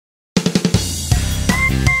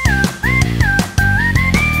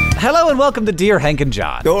Hello and welcome to Dear Hank and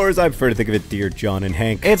John. Or as I prefer to think of it, Dear John and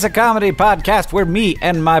Hank. It's a comedy podcast where me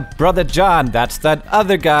and my brother John, that's that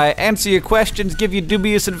other guy, answer your questions, give you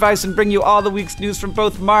dubious advice, and bring you all the week's news from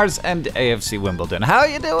both Mars and AFC Wimbledon. How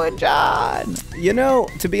you doing, John? You know,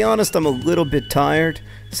 to be honest, I'm a little bit tired.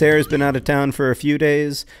 Sarah's been out of town for a few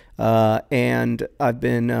days, and I've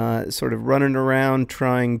been sort of running around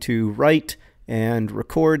trying to write and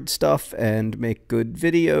record stuff and make good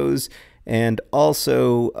videos and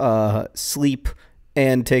also sleep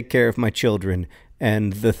and take care of my children.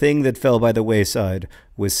 And the thing that fell by the wayside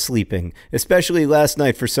was sleeping, especially last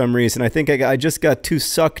night for some reason. I think I just got too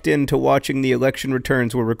sucked into watching the election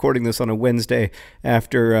returns. We're recording this on a Wednesday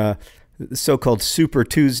after the so-called Super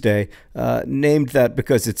Tuesday, named that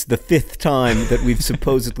because it's the fifth time that we've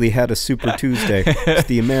supposedly had a Super Tuesday.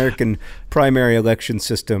 The American primary election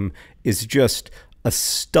system is just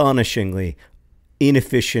astonishingly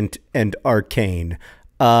inefficient and arcane.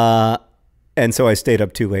 And so I stayed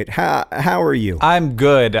up too late. How are you? I'm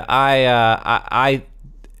good. I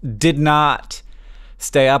did not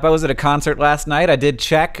stay up. I was at a concert last night. I did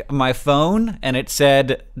check my phone, and it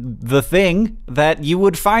said the thing that you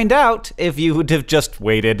would find out if you would have just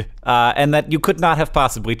waited, and that you could not have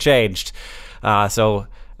possibly changed. And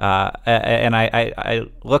I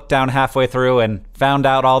looked down halfway through and found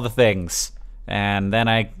out all the things. And then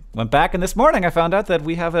I went back, and this morning I found out that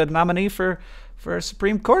we have a nominee for a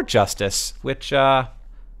Supreme Court justice, which and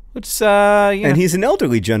he's an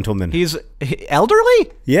elderly gentleman. He's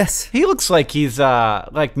elderly? Yes. He looks like he's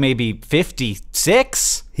like maybe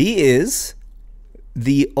 56. He is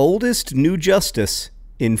the oldest new justice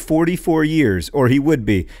in 44 years, or he would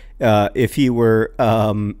be if he were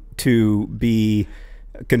to be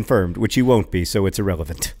confirmed, which he won't be, so it's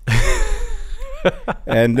irrelevant.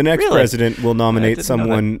 And the next president will nominate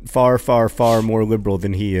someone far, far, far more liberal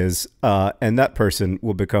than he is, and that person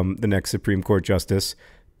will become the next Supreme Court justice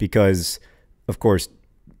because, of course,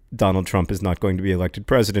 Donald Trump is not going to be elected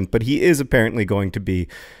president, but he is apparently going to be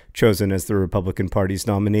chosen as the Republican Party's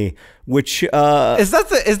nominee, which... Is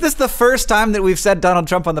this the first time that we've said Donald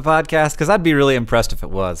Trump on the podcast? Because I'd be really impressed if it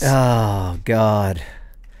was. Oh, God.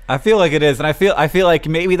 I feel like it is, and I feel like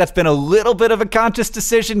maybe that's been a little bit of a conscious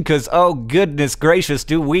decision because, oh, goodness gracious,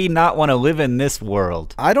 do we not want to live in this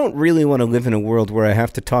world? I don't really want to live in a world where I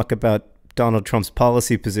have to talk about Donald Trump's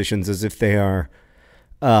policy positions as if they are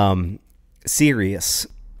serious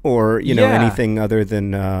or, anything other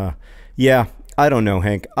than, I don't know,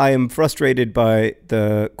 Hank. I am frustrated by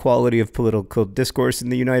the quality of political discourse in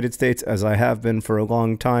the United States, as I have been for a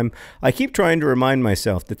long time. I keep trying to remind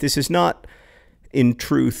myself that this is not, in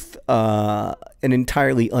truth, an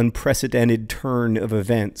entirely unprecedented turn of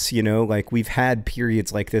events. Like we've had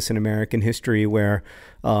periods like this in American history where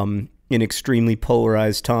in extremely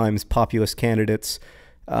polarized times, populist candidates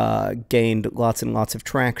gained lots and lots of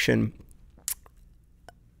traction.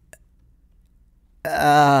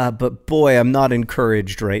 But boy, I'm not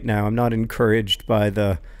encouraged right now. I'm not encouraged by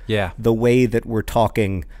the way that we're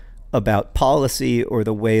talking about policy or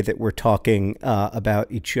the way that we're talking about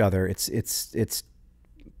each other. It's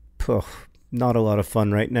not a lot of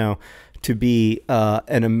fun right now to be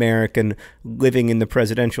an American living in the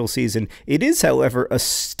presidential season. It is, however,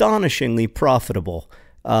 astonishingly profitable.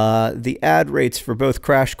 The ad rates for both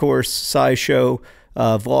Crash Course, SciShow,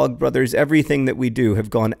 Vlogbrothers, everything that we do have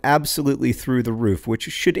gone absolutely through the roof, which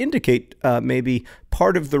should indicate maybe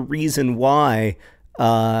part of the reason why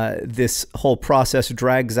this whole process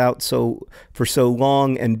drags out for so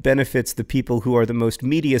long and benefits the people who are the most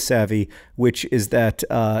media savvy, which is that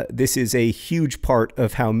this is a huge part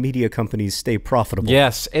of how media companies stay profitable.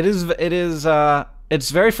 Yes, it is. It's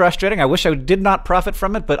very frustrating. I wish I did not profit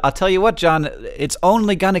from it, but I'll tell you what, John, it's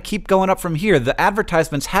only going to keep going up from here. The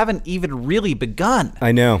advertisements haven't even really begun.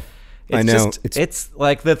 I know. It's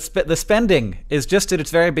like the spending is just at its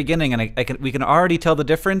very beginning, and we can already tell the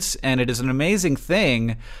difference. And it is an amazing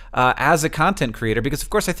thing as a content creator, because of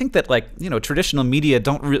course I think that traditional media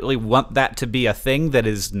don't really want that to be a thing that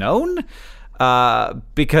is known,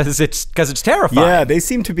 because it's terrifying. Yeah, they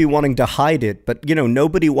seem to be wanting to hide it, but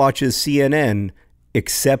nobody watches CNN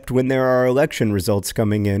except when there are election results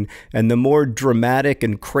coming in. And the more dramatic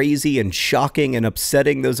and crazy and shocking and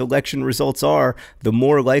upsetting those election results are, the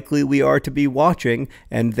more likely we are to be watching,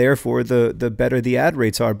 and therefore the better the ad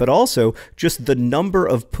rates are. But also just the number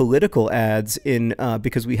of political ads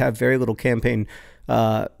because we have very little campaign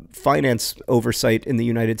finance oversight in the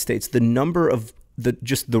United States,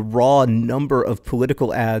 the raw number of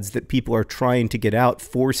political ads that people are trying to get out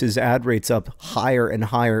forces ad rates up higher and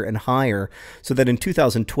higher and higher, so that in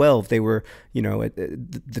 2012 they were,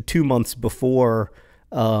 the 2 months before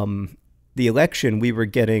the election, we were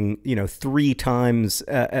getting, 3 times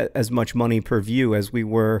as much money per view as we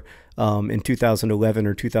were in 2011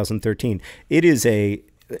 or 2013.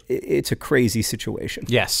 It's a crazy situation.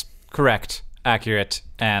 Yes, correct, accurate,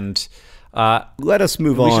 and let us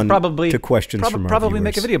move on to questions from our probably viewers.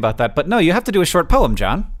 Make a video about that. But no, you have to do a short poem,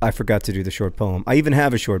 John. I forgot to do the short poem. I even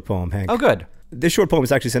have a short poem, Hank. Oh, good. This short poem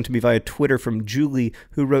was actually sent to me via Twitter from Julie,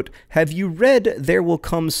 who wrote, "Have you read There Will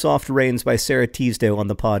Come Soft Rains by Sarah Teasdale on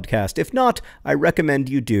the podcast? If not, I recommend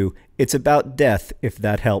you do. It's about death, if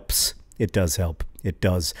that helps." It does help. It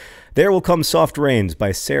does. There Will Come Soft Rains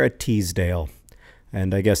by Sarah Teasdale.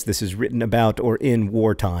 And I guess this is written about or in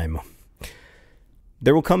wartime.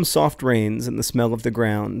 There will come soft rains and the smell of the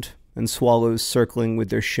ground, and swallows circling with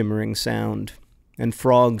their shimmering sound, and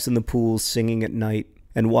frogs in the pools singing at night,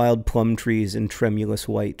 and wild plum trees in tremulous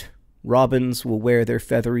white. Robins will wear their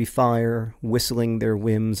feathery fire, whistling their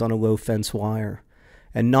whims on a low fence wire.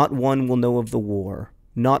 And not one will know of the war,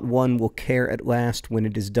 not one will care at last when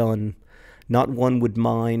it is done, not one would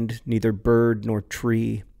mind, neither bird nor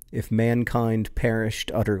tree, if mankind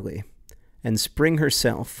perished utterly. And spring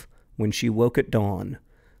herself, when she woke at dawn,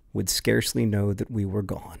 would scarcely know that we were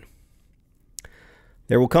gone.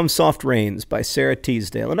 There Will Come Soft Rains by Sarah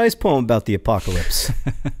Teasdale. A nice poem about the apocalypse.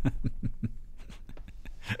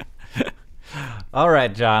 All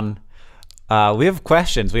right, John. We have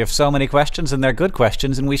questions. We have so many questions, and they're good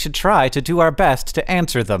questions, and we should try to do our best to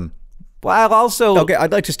answer them. While also... Okay,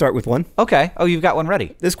 I'd like to start with one. Okay. Oh, you've got one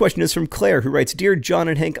ready. This question is from Claire, who writes, "Dear John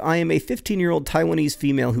and Hank, I am a 15-year-old Taiwanese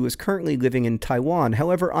female who is currently living in Taiwan.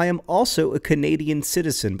 However, I am also a Canadian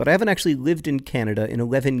citizen, but I haven't actually lived in Canada in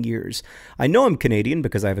 11 years. I know I'm Canadian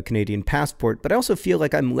because I have a Canadian passport, but I also feel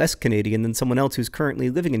like I'm less Canadian than someone else who's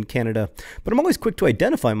currently living in Canada. But I'm always quick to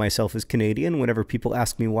identify myself as Canadian whenever people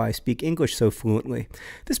ask me why I speak English so fluently.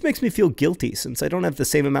 This makes me feel guilty since I don't have the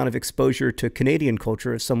same amount of exposure to Canadian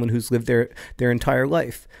culture as someone who's lived their entire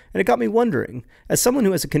life. And it got me wondering, as someone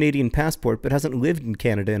who has a Canadian passport but hasn't lived in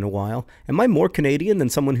Canada in a while, am I more Canadian than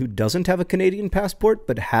someone who doesn't have a Canadian passport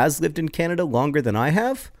but has lived in Canada longer than I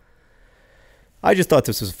have?" I just thought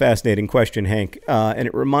this was a fascinating question, Hank, and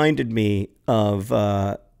it reminded me of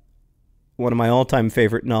one of my all-time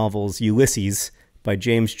favorite novels, Ulysses, by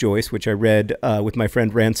James Joyce, which I read with my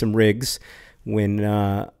friend Ransom Riggs when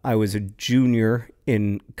I was a junior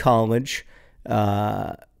in college.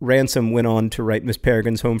 Ransom went on to write Miss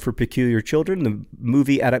Peregrine's Home for Peculiar Children, the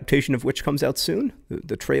movie adaptation of which comes out soon.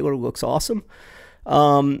 The trailer looks awesome.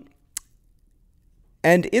 And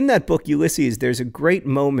in that book, Ulysses, there's a great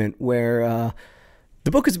moment where the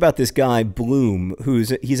book is about this guy, Bloom,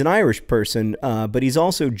 he's an Irish person, but he's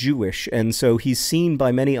also Jewish. And so he's seen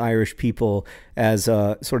by many Irish people as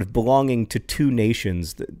sort of belonging to two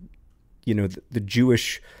nations, the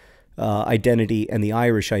Jewish identity and the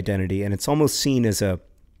Irish identity. And it's almost seen as a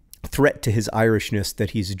threat to his Irishness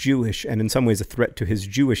that he's Jewish, and in some ways a threat to his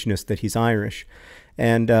Jewishness that he's Irish.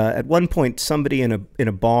 And at one point, somebody in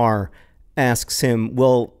a bar asks him,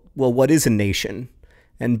 well, what is a nation?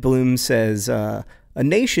 And Bloom says, a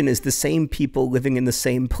nation is the same people living in the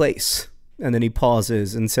same place. And then he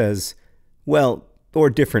pauses and says, well,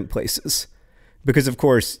 or different places. Because, of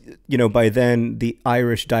course, by then the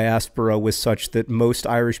Irish diaspora was such that most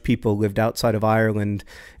Irish people lived outside of Ireland,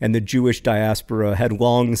 and the Jewish diaspora had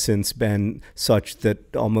long since been such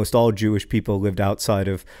that almost all Jewish people lived outside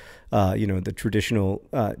of, the traditional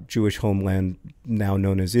Jewish homeland now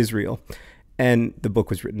known as Israel. And the book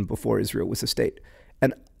was written before Israel was a state.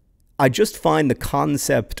 And I just find the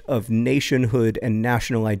concept of nationhood and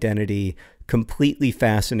national identity completely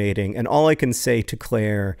fascinating. And all I can say to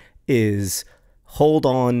Claire is, hold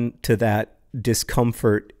on to that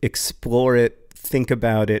discomfort, explore it, think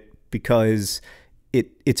about it, because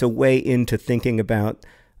it's a way into thinking about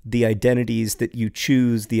the identities that you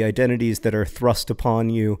choose, the identities that are thrust upon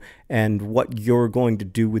you, and what you're going to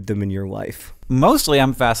do with them in your life. Mostly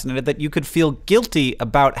I'm fascinated that you could feel guilty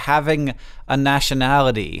about having a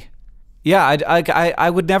nationality. Yeah, I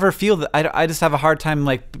would never feel that. I just have a hard time,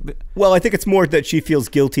 Well, I think it's more that she feels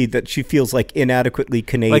guilty, that she feels like inadequately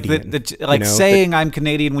Canadian. Saying I'm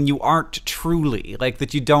Canadian when you aren't truly,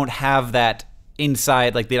 that you don't have that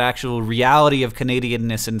inside, the actual reality of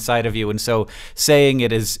Canadianness inside of you, and so saying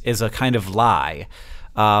it is a kind of lie.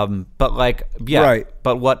 Right.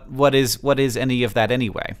 But what is any of that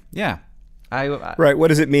anyway? Yeah. Right. What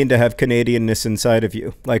does it mean to have Canadianness inside of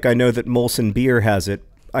you? I know that Molson beer has it.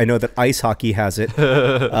 I know that ice hockey has it,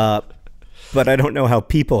 but I don't know how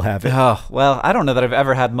people have it. Oh, well, I don't know that I've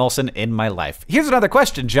ever had Molson in my life. Here's another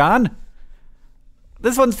question, John.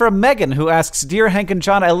 This one's from Megan, who asks, "Dear Hank and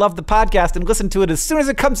John, I love the podcast and listen to it as soon as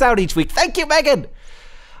it comes out each week. Thank you, Megan.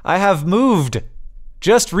 I have moved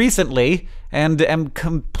just recently and am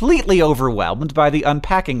completely overwhelmed by the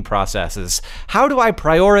unpacking processes. How do I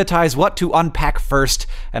prioritize what to unpack first,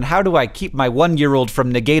 and how do I keep my 1-year-old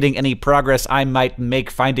from negating any progress I might make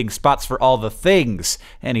finding spots for all the things?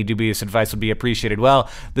 Any dubious advice would be appreciated. Well,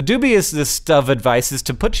 the dubiousness of advice is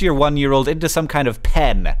to put your 1-year-old into some kind of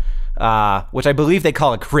pen, which I believe they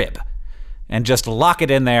call a crib, and just lock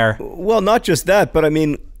it in there. Well, not just that, but I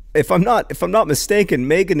mean, if I'm not mistaken,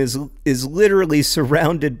 Megan is literally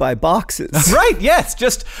surrounded by boxes. Right, yes.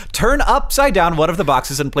 Just turn upside down one of the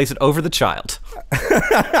boxes and place it over the child.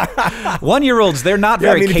 1-year-olds, they're not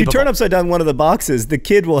very capable. If you turn upside down one of the boxes, the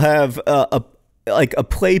kid will have a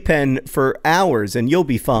playpen for hours, and you'll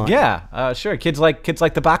be fine. Yeah, sure. Kids like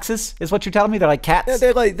the boxes, is what you're telling me? They're like cats?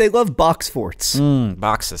 Yeah, they love box forts.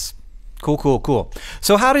 Boxes. Cool.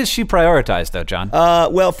 So how does she prioritize, though, John?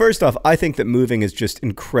 Well, first off, I think that moving is just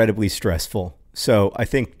incredibly stressful. So I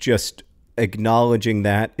think just acknowledging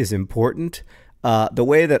that is important. The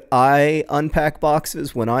way that I unpack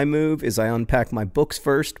boxes when I move is I unpack my books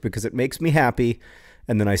first because it makes me happy,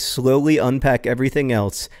 and then I slowly unpack everything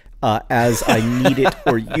else as I need it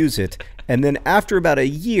or use it. And then after about a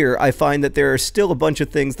year, I find that there are still a bunch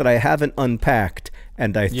of things that I haven't unpacked,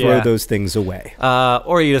 and I throw those things away.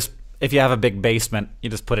 Or you just... If you have a big basement, you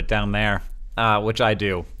just put it down there, which I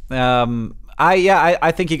do.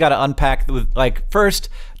 I think you got to unpack with, like, first,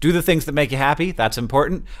 do the things that make you happy. That's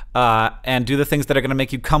important. And do the things that are going to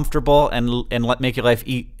make you comfortable and make your life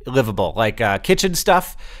livable, like kitchen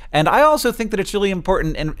stuff. And I also think that it's really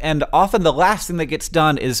important, and often the last thing that gets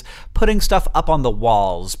done is putting stuff up on the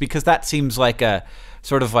walls, because that seems like a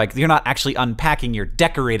sort of like you're not actually unpacking, you're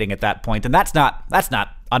decorating at that point, and that's not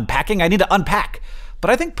unpacking. I need to unpack. But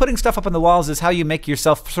I think putting stuff up on the walls is how you make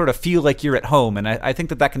yourself sort of feel like you're at home. And I think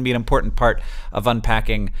that can be an important part of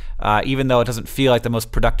unpacking, even though it doesn't feel like the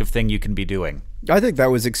most productive thing you can be doing. I think that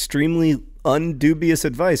was extremely undubious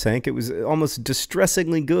advice, Hank. It was almost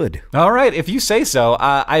distressingly good. All right, if you say so.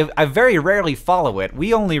 I very rarely follow it.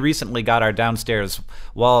 We only recently got our downstairs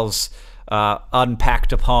walls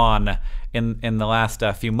unpacked upon in the last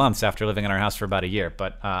few months after living in our house for about a year.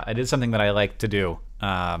 But it is something that I like to do.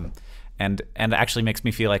 And actually makes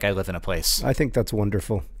me feel like I live in a place. I think that's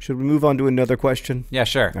wonderful. Should we move on to another question? Yeah,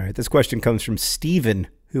 sure. All right, this question comes from Steven,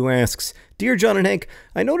 who asks, Dear John and Hank,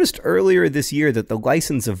 I noticed earlier this year that the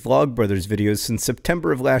license of Vlogbrothers videos since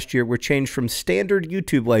September of last year were changed from standard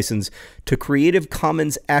YouTube license to Creative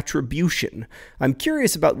Commons Attribution. I'm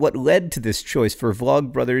curious about what led to this choice for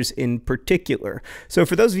Vlogbrothers in particular. So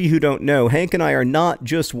for those of you who don't know, Hank and I are not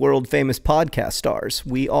just world-famous podcast stars.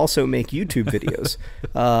 We also make YouTube videos.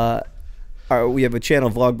 We have a channel,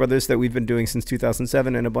 Vlogbrothers, that we've been doing since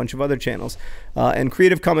 2007 and a bunch of other channels. And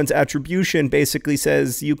Creative Commons Attribution basically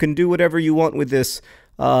says you can do whatever you want with this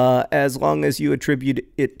as long as you attribute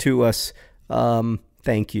it to us.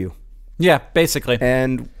 Thank you. Yeah, basically.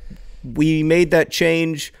 And we made that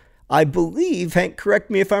change, I believe, Hank, correct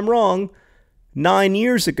me if I'm wrong, 9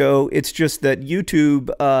 years ago. It's just that YouTube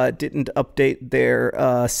didn't update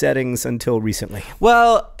their settings until recently.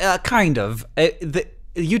 Well, kind of.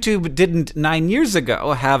 YouTube didn't 9 years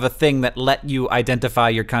ago have a thing that let you identify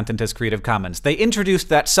your content as Creative Commons. They introduced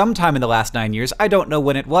that sometime in the last 9 years. I don't know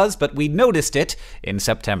when it was, but we noticed it in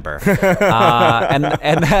September. And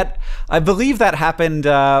that, I believe that happened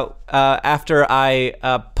after I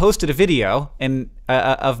posted a video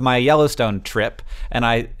of my Yellowstone trip,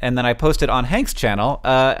 and then I posted on Hank's channel,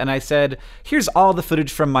 and I said, here's all the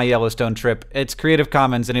footage from my Yellowstone trip. It's Creative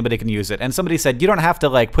Commons, anybody can use it. And somebody said, you don't have to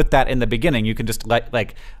like put that in the beginning. You can just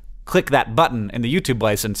like click that button in the YouTube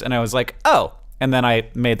license. And I was like, oh. And then I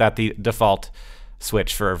made that the default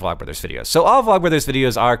switch for Vlogbrothers videos. So all Vlogbrothers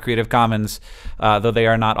videos are Creative Commons, though they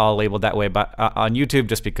are not all labeled that way on YouTube,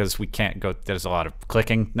 just because we can't go. There's a lot of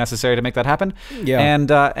clicking necessary to make that happen.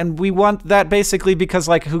 Yeah. And we want that basically because,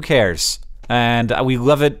 like, who cares? And we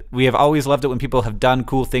love it. We have always loved it when people have done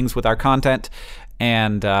cool things with our content,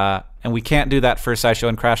 and we can't do that for SciShow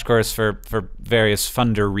and Crash Course for various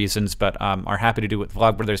funder reasons, but are happy to do it with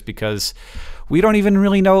Vlogbrothers because we don't even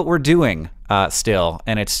really know what we're doing still,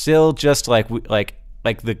 and it's still just like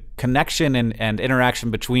the connection and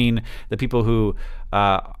interaction between the people who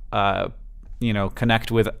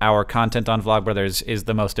connect with our content on Vlogbrothers is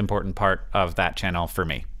the most important part of that channel for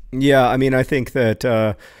me. Yeah, I mean, I think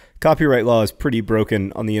that copyright law is pretty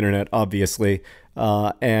broken on the internet, obviously,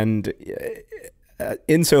 and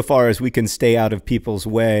insofar as we can stay out of people's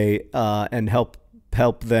way and help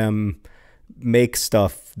them make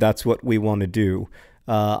stuff, that's what we want to do.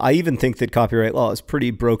 I even think that copyright law is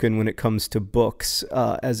pretty broken when it comes to books,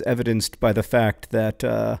 as evidenced by the fact that,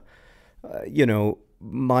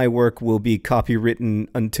 my work will be copywritten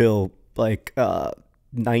until like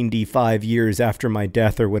 95 years after my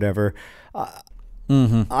death or whatever.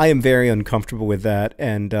 I am very uncomfortable with that,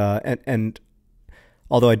 and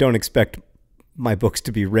although I don't expect my books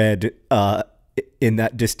to be read in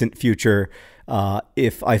that distant future,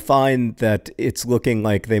 if I find that it's looking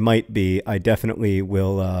like they might be, I definitely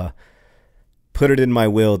will put it in my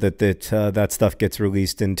will that stuff gets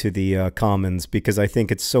released into the commons, because I think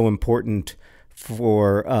it's so important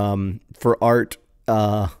for art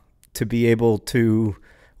to be able to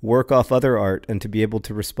work off other art and to be able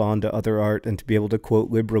to respond to other art and to be able to quote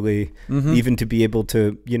liberally, even to be able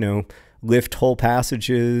to, lift whole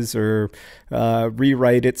passages or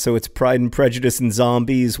rewrite it so it's Pride and Prejudice and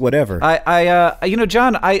zombies, whatever.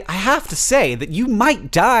 John, I have to say that you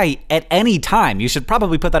might die at any time. You should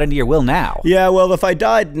probably put that into your will now. Yeah, well, if I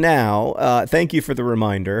died now, thank you for the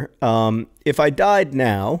reminder. If I died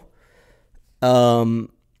now,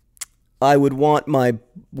 I would want my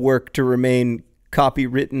work to remain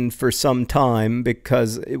copywritten for some time,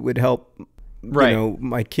 because it would help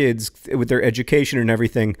my kids with their education and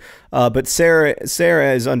everything. But Sarah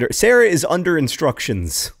is under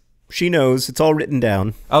instructions. She knows it's all written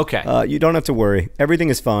down. Okay. You don't have to worry. Everything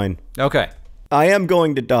is fine. Okay. I am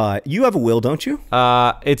going to die. You have a will, don't you?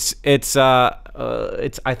 It's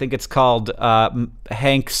I think it's called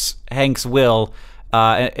Hank's will.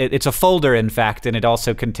 It's a folder, in fact, and it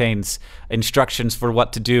also contains instructions for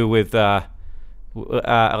what to do with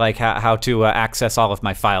like how to access all of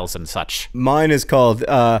my files and such. Mine is called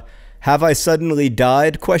Have I Suddenly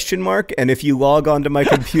Died? ? And if you log onto my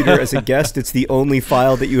computer as a guest, it's the only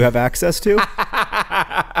file that you have access to.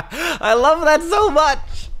 I love that so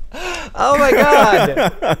much. Oh my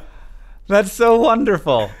god. That's so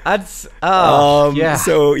wonderful. That's yeah.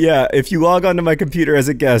 So yeah, if you log onto my computer as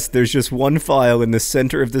a guest, there's just one file in the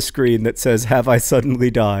center of the screen that says "Have I suddenly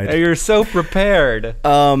died?" You're so prepared.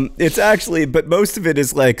 It's actually, but most of it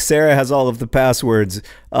is like Sarah has all of the passwords.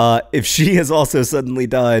 If she has also suddenly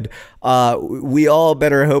died, we all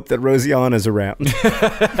better hope that Rosianna's around.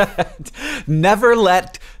 Never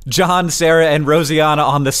let John, Sarah, and Rosianna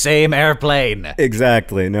on the same airplane.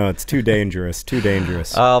 Exactly. No, it's too dangerous. Too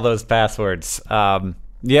dangerous. All those passwords.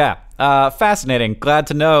 Yeah. Fascinating. Glad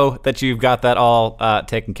to know that you've got that all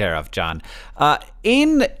taken care of, John.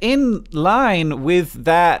 In line with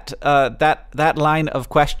that that line of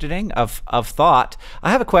questioning, of thought, I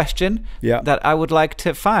have a question that I would like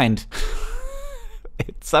to find.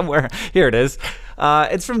 It's somewhere. Here it is.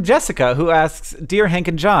 It's from Jessica, who asks, Dear Hank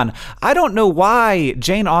and John, I don't know why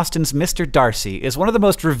Jane Austen's Mr. Darcy is one of the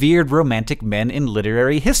most revered romantic men in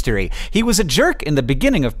literary history. He was a jerk in the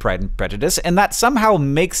beginning of Pride and Prejudice, and that somehow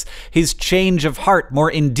makes his change of heart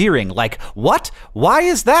more endearing. Like, what? Why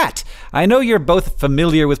is that? I know you're both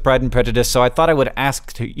familiar with Pride and Prejudice, so I thought I would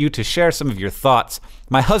ask you to share some of your thoughts.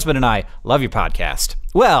 My husband and I love your podcast.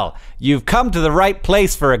 Well, you've come to the right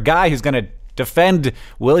place for a guy who's going to defend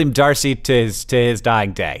William Darcy to his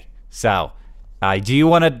dying day. So, do you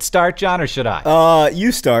want to start, John, or should I?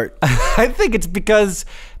 You start. I think it's because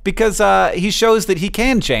he shows that he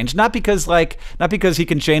can change, not because he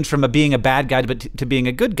can change from being a bad guy to being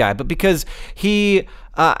a good guy, but because he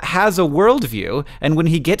has a worldview, and when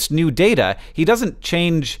he gets new data, he doesn't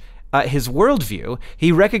change his worldview.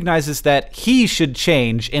 He recognizes that he should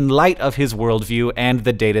change in light of his worldview and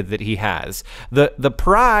the data that he has. The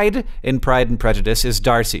pride in Pride and Prejudice is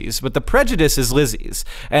Darcy's, but the prejudice is Lizzie's.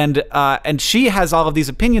 And she has all of these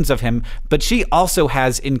opinions of him, but she also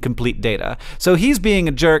has incomplete data. So he's being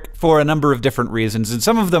a jerk for a number of different reasons, and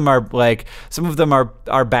some of them are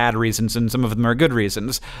bad reasons, and some of them are good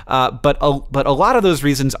reasons. But a lot of those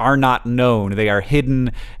reasons are not known. They are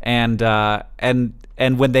hidden,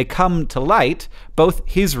 and when they come to light, both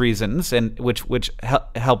his reasons, and which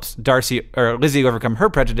helps Darcy or Lizzie overcome her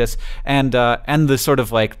prejudice, and the sort of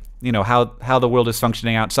how the world is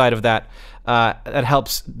functioning outside of that, that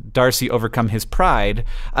helps Darcy overcome his pride,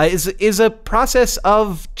 is a process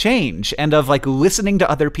of change and of listening to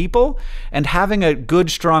other people and having a good,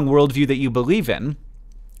 strong worldview that you believe in,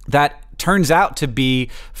 that turns out to be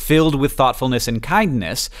filled with thoughtfulness and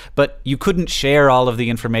kindness, but you couldn't share all of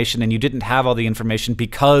the information, and you didn't have all the information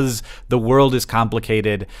because the world is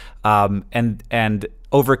complicated, and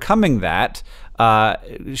overcoming that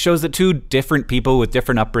shows that two different people with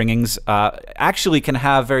different upbringings actually can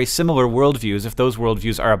have very similar worldviews if those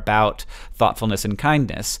worldviews are about thoughtfulness and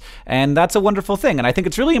kindness. And that's a wonderful thing. And I think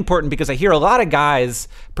it's really important because I hear a lot of guys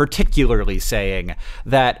particularly saying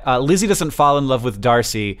that Lizzie doesn't fall in love with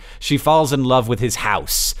Darcy, she falls in love with his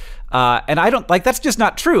house. And I don't like, that's just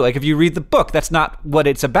not true. Like, if you read the book, that's not what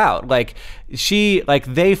it's about. Like,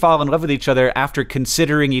 they fall in love with each other after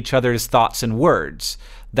considering each other's thoughts and words.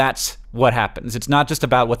 That's what happens. It's not just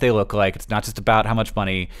about what they look like. It's not just about how much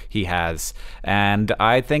money he has. And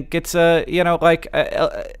I think it's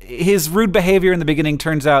his rude behavior in the beginning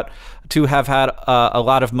turns out to have had a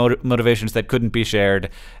lot of motivations that couldn't be shared,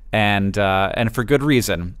 and for good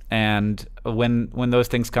reason. And when those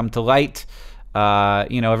things come to light,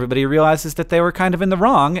 everybody realizes that they were kind of in the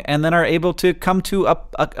wrong, and then are able to come to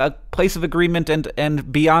a place of agreement and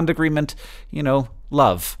beyond agreement,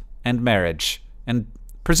 love and marriage and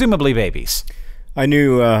presumably babies. I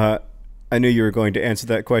knew you were going to answer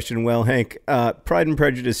that question well, Hank. Pride and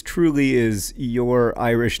Prejudice truly is your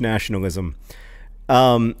Irish nationalism.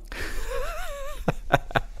 We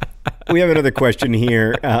have another question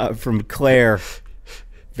here from Claire.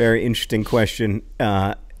 Very interesting question,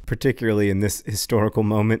 particularly in this historical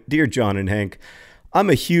moment. Dear John and Hank, I'm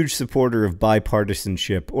a huge supporter of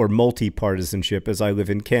bipartisanship, or multi-partisanship, as I live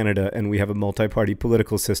in Canada and we have a multi-party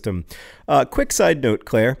political system. Quick side note,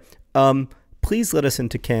 Claire. Please let us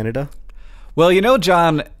into Canada. Well,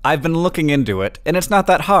 John, I've been looking into it, and it's not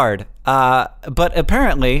that hard. But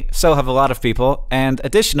apparently, so have a lot of people. And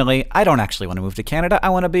additionally, I don't actually want to move to Canada. I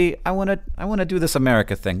want to do this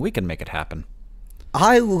America thing. We can make it happen.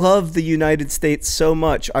 I love the United States so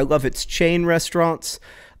much. I love its chain restaurants.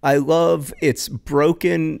 I love its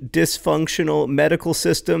broken, dysfunctional medical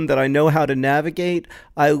system that I know how to navigate.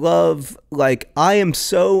 I am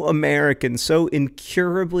so American, so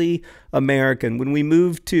incurably American. When we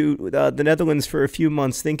moved to the Netherlands for a few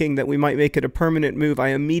months, thinking that we might make it a permanent move, I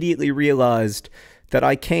immediately realized that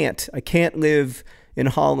I can't live in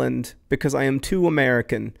Holland because I am too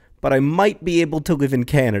American, but I might be able to live in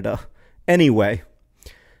Canada. Anyway,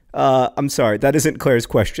 I'm sorry, that isn't Claire's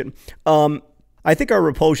question. I think our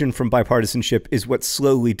repulsion from bipartisanship is what's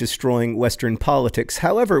slowly destroying Western politics.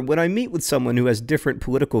 However, when I meet with someone who has different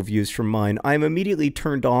political views from mine, I am immediately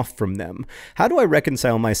turned off from them. How do I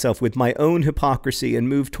reconcile myself with my own hypocrisy and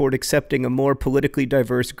move toward accepting a more politically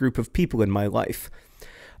diverse group of people in my life?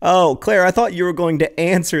 Oh, Claire, I thought you were going to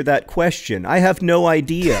answer that question. I have no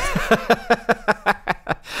idea.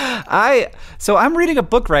 So I'm reading a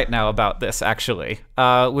book right now about this, actually,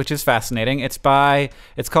 which is fascinating. It's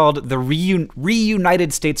called The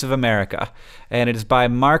Reunited States of America, and it is by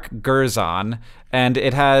Mark Gerzon, and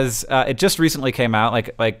it just recently came out,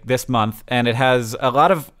 like this month, and it has a lot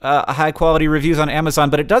of high quality reviews on Amazon,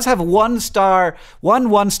 but it does have one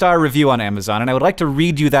one-star review on Amazon, and I would like to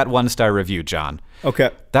read you that one-star review, John.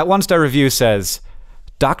 Okay. That one-star review says,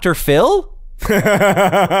 Dr. Phil?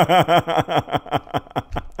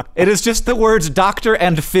 It is just the words doctor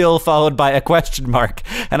and Phil followed by a question mark,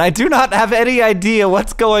 and I do not have any idea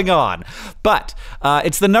what's going on. But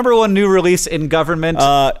it's the #1 new release in government.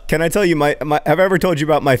 Can I tell you have I ever told you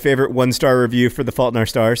about my favorite one-star review for The Fault in Our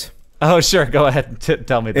Stars? Oh, sure. Go ahead.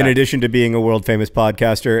 Tell me that. In addition to being a world-famous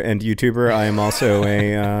podcaster and YouTuber, I am also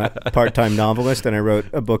a part-time novelist, and I wrote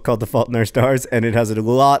a book called The Fault in Our Stars, and it has a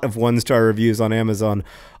lot of one-star reviews on Amazon.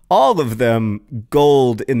 All of them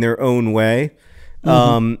gold in their own way.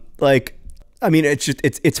 Mm-hmm.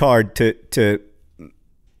 It's hard to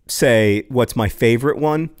say what's my favorite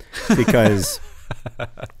one because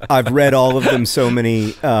I've read all of them so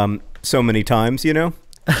many times,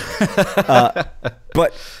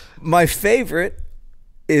 but my favorite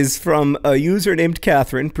is from a user named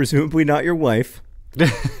Catherine, presumably not your wife,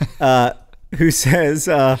 who says,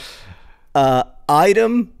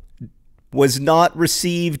 item was not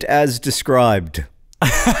received as described.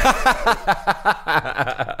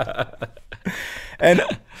 And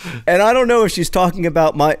I don't know if she's talking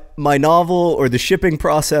about my novel or the shipping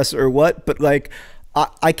process or what, but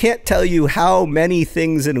I can't tell you how many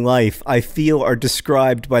things in life I feel are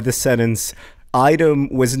described by the sentence, item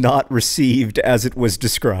was not received as it was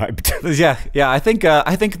described. Yeah. I think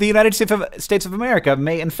the United States of America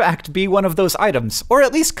may in fact be one of those items, or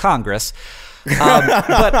at least Congress. But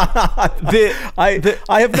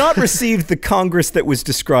I have not received the Congress that was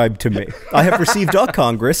described to me. I have received a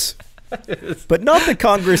Congress, but not the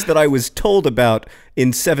Congress that I was told about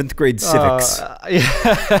in 7th grade civics.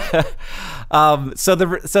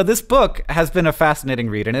 So this book has been a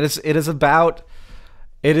fascinating read, and it is about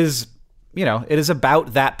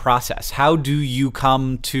that process. How do you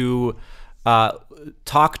come to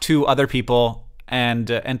talk to other people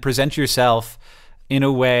and present yourself in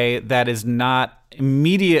a way that is not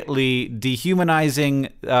immediately dehumanizing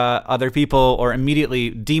other people or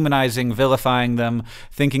immediately demonizing, vilifying them,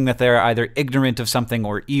 thinking that they're either ignorant of something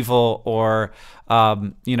or evil or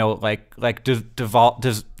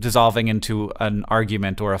dissolving into an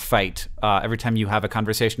argument or a fight every time you have a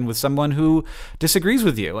conversation with someone who disagrees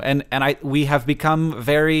with you. And we have become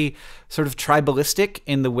very sort of tribalistic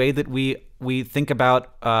in the way that we think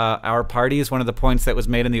about our parties. One of the points that was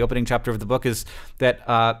made in the opening chapter of the book is that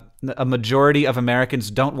a majority of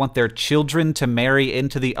Americans don't want their children to marry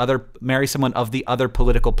someone of the other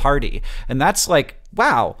political party. And that's like,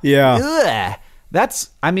 wow. Yeah. Ugh. That's,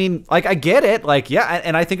 I mean, like, I get it. Like, yeah.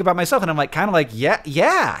 And I think about myself and I'm like, kind of like,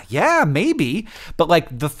 yeah, maybe. But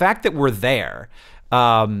like the fact that we're there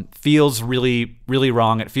feels really, really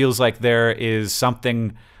wrong. It feels like there is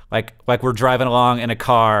something like we're driving along in a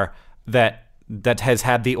car that has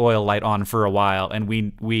had the oil light on for a while, and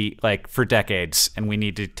we like for decades, and we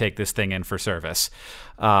need to take this thing in for service.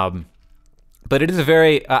 But it is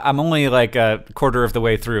I'm only like a quarter of the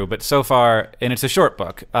way through, but so far, and it's a short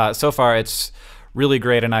book, so far it's really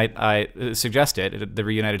great, and I suggest the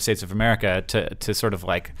Reunited States of America to sort of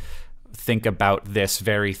like think about this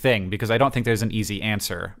very thing, because I don't think there's an easy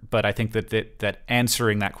answer, but I think that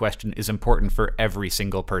answering that question is important for every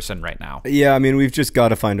single person right now. Yeah, I mean, we've just got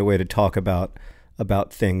to find a way to talk about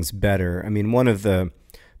things better. I mean,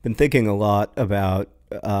 been thinking a lot about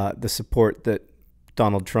the support that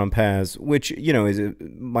Donald Trump has, which, is a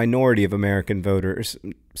minority of American voters,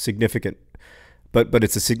 significant, but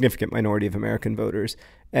it's a significant minority of American voters,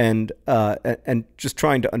 and just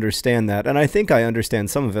trying to understand that. And I think I understand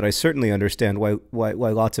some of it. I certainly understand why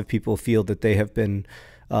lots of people feel that they have been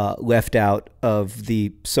left out of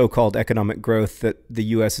the so-called economic growth that the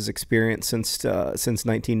U.S. has experienced since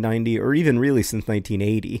 1990, or even really since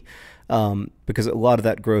 1980, because a lot of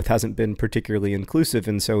that growth hasn't been particularly inclusive,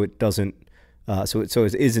 and so it doesn't. So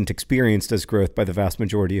it isn't experienced as growth by the vast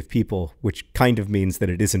majority of people, which kind of means that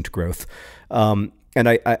it isn't growth. And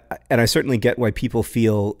I certainly get why people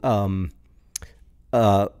feel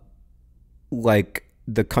like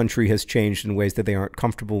the country has changed in ways that they aren't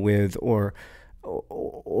comfortable with, or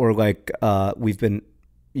like we've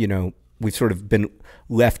sort of been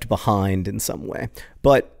left behind in some way.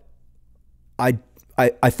 But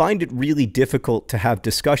I find it really difficult to have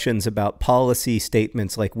discussions about policy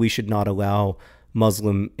statements like we should not allow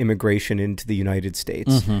Muslim immigration into the United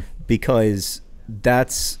States, because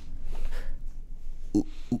that's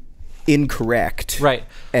incorrect. Right.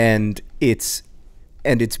 And it's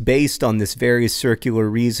based on this very circular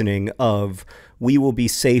reasoning of we will be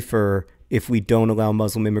safer if we don't allow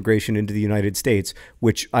Muslim immigration into the United States,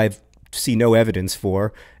 which I see no evidence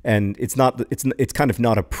for, and it's kind of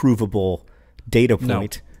not a provable data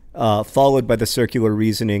point. No. Followed by the circular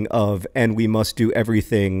reasoning of, and we must do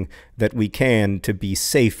everything that we can to be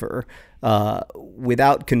safer,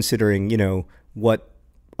 without considering, what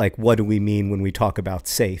do we mean when we talk about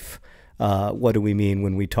safe? What do we mean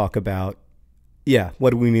when we talk about,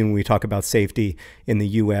 safety in the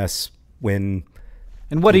U.S. And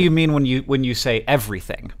what do you mean when you say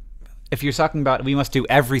everything? If you're talking about we must do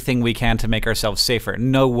everything we can to make ourselves safer,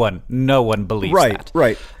 no one believes that.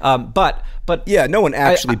 Right. But yeah, no one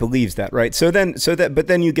actually believes that, right? But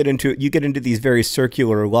then you get into these very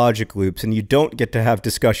circular logic loops, and you don't get to have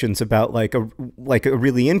discussions about like a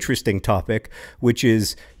really interesting topic, which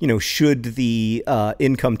is, should the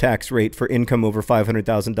income tax rate for income over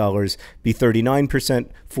 $500,000 be 39%,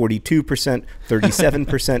 42%,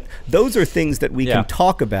 37%? Those are things that we can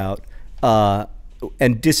talk about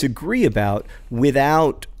and disagree about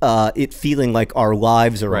without it feeling like our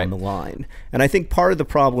lives are on the line. And I think part of the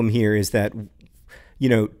problem here is that,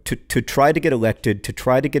 to try to get elected, to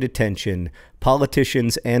try to get attention,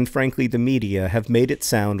 politicians and frankly the media have made it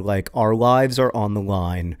sound like our lives are on the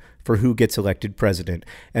line for who gets elected president.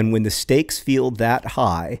 And when the stakes feel that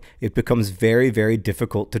high, it becomes very, very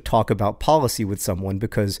difficult to talk about policy with someone,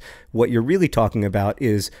 because what you're really talking about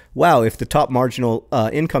is, wow, if the top marginal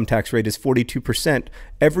income tax rate is 42%,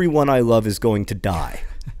 everyone I love is going to die.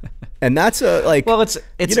 And that's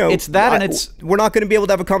it's that, and we're not going to be able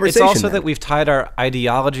to have a conversation. It's also that we've tied our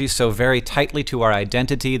ideology so very tightly to our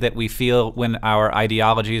identity that we feel when our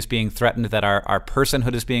ideology is being threatened, that our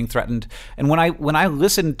personhood is being threatened. And when I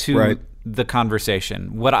listen to the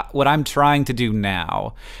conversation, what I'm trying to do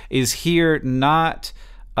now is hear not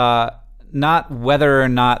whether or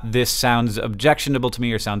not this sounds objectionable to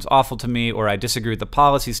me or sounds awful to me, or I disagree with the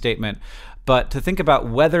policy statement, but to think about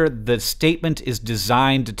whether the statement is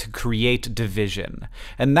designed to create division.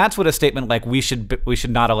 And that's what a statement like we should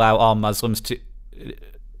not allow all Muslims to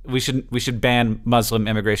we should ban Muslim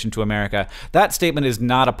immigration to America. That statement is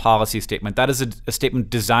not a policy statement. That is a statement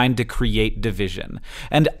designed to create division.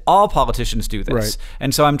 And all politicians do this. Right.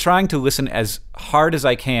 And so I'm trying to listen as hard as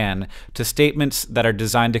I can to statements that are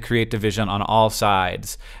designed to create division on all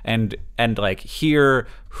sides, and like hear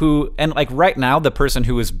who, and like right now the person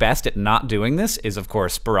who is best at not doing this is of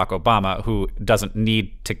course Barack Obama, who doesn't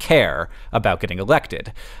need to care about getting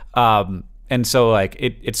elected. And so like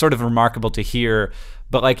it's sort of remarkable to hear.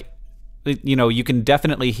 But like, you know, you can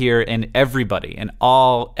definitely hear in everybody, in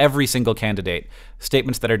every single candidate,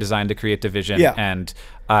 statements that are designed to create division. Yeah. And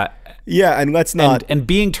and let's not and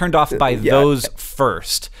being turned off by those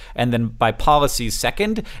first, and then by policies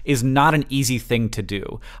second, is not an easy thing to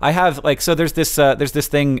do. I have like, so there's this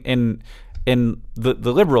thing in the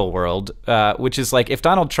liberal world, which is like, if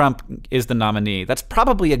Donald Trump is the nominee, that's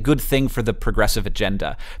probably a good thing for the progressive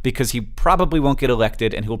agenda, because he probably won't get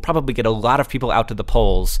elected, and he will probably get a lot of people out to the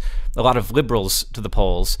polls, a lot of liberals to the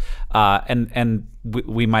polls, and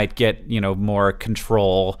we might get, you know, more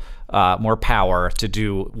control, more power to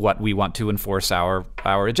do what we want to enforce our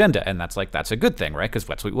agenda. And that's a good thing, right? Because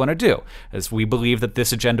that's what we want to do, is we believe that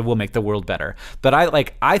this agenda will make the world better. But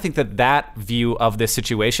I think that view of this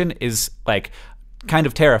situation is like kind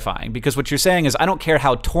of terrifying, because what you're saying is, I don't care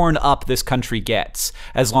how torn up this country gets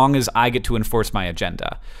as long as I get to enforce my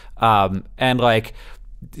agenda. And like,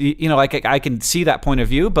 you know, like I can see that point of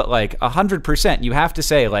view, but like 100%, you have to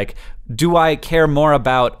say, like, do I care more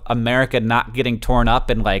about America not getting torn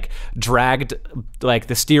up and like dragged, like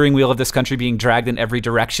the steering wheel of this country being dragged in every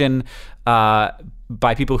direction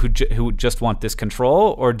by people who just want this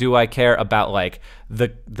control, or do I care about like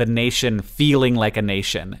the nation feeling like a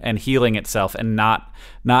nation and healing itself, and not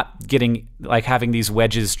getting, like, having these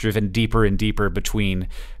wedges driven deeper and deeper between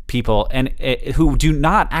people and who do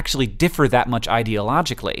not actually differ that much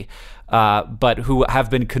ideologically, but who have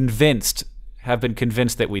been convinced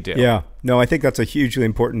that we do. Yeah, no, I think that's a hugely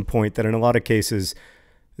important point, that in a lot of cases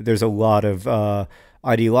there's a lot of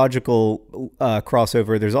ideological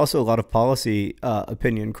crossover. There's also a lot of policy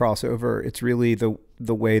opinion crossover. It's really the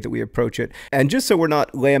way that we approach it. And just so we're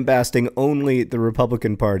not lambasting only the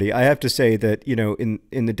Republican Party, I have to say that, you know,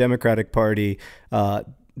 in the Democratic Party,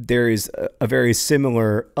 there is a very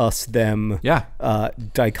similar us-them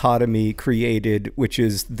dichotomy created, which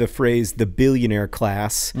is the phrase "the billionaire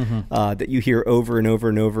class," that you hear over and over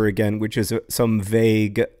and over again, which is some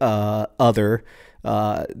vague other.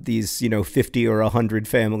 These, you know, 50 or 100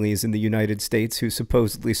 families in the United States who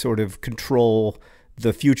supposedly sort of control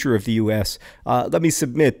the future of the U.S. Let me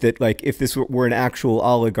submit that, like, if this were an actual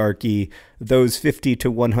oligarchy, those 50 to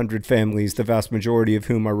 100 families, the vast majority of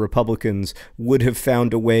whom are Republicans, would have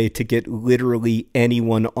found a way to get literally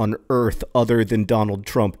anyone on earth other than Donald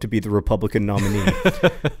Trump to be the Republican nominee.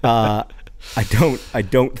 I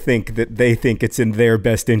don't think that they think it's in their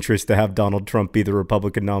best interest to have Donald Trump be the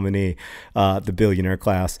Republican nominee, the billionaire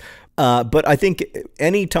class. But I think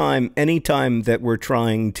anytime that we're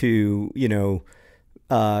trying to, you know,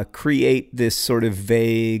 create this sort of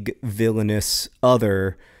vague, villainous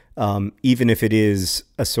other, even if it is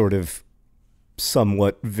a sort of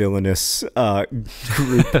somewhat villainous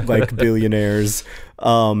group like billionaires,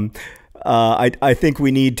 I think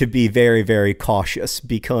we need to be very, very cautious,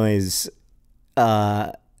 because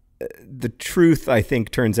the truth, I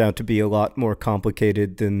think, turns out to be a lot more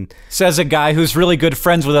complicated than... Says a guy who's really good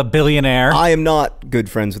friends with a billionaire. I am not good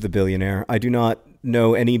friends with a billionaire. I do not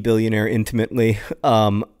know any billionaire intimately.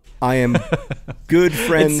 I am good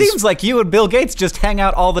friends... It seems like you and Bill Gates just hang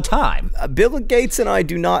out all the time. Bill Gates and I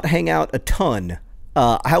do not hang out a ton.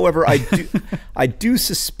 However, I do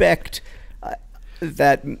suspect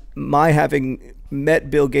that my having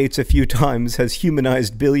met Bill Gates a few times has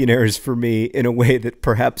humanized billionaires for me in a way that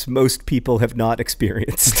perhaps most people have not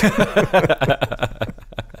experienced.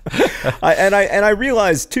 I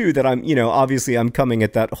realize too that I'm, you know, obviously I'm coming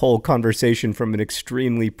at that whole conversation from an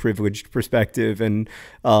extremely privileged perspective, and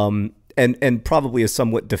probably a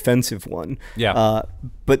somewhat defensive one. Yeah.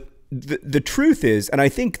 But the truth is, and I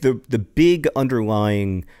think the big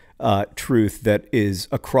underlying truth that is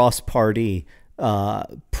a cross-party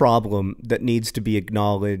problem that needs to be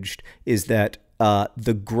acknowledged is that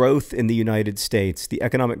the growth in the United States, the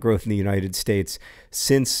economic growth in the United States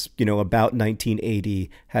since, you know, about 1980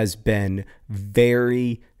 has been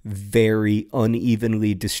very, very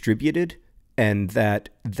unevenly distributed, and that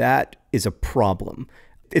is a problem.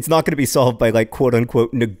 It's not going to be solved by, like, quote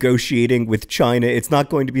unquote negotiating with China. It's not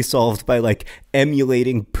going to be solved by, like,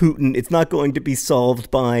 emulating Putin. It's not going to be solved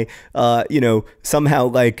by, you know, somehow,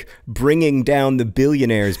 like, bringing down the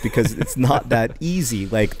billionaires, because it's not that easy.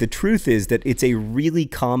 Like, the truth is that it's a really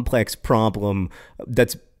complex problem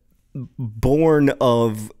that's born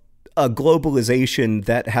of a globalization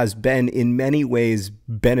that has been in many ways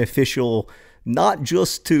beneficial, not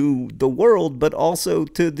just to the world, but also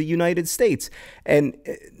to the United States. And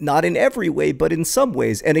not in every way, but in some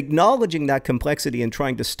ways. And acknowledging that complexity and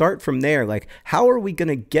trying to start from there, like, how are we going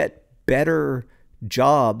to get better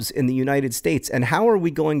jobs in the United States? And how are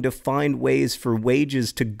we going to find ways for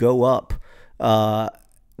wages to go up,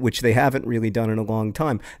 which they haven't really done in a long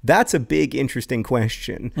time? That's a big, interesting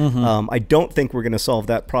question. I don't think we're going to solve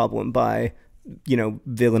that problem by,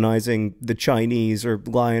 villainizing the Chinese or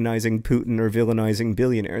lionizing Putin or villainizing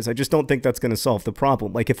billionaires. I just don't think that's going to solve the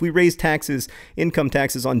problem. Like, if we raise income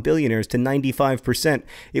taxes on billionaires to 95%,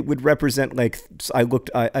 it would represent, like,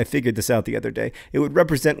 I figured this out the other day. It would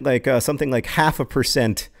represent like something like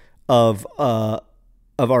 0.5% of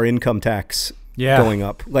our income tax going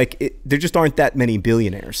up. Like, there just aren't that many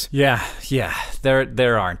billionaires. Yeah,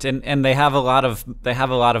 there aren't, and they have a lot of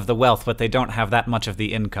the wealth, but they don't have that much of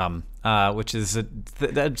the income, which is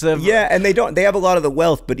yeah, and they have a lot of the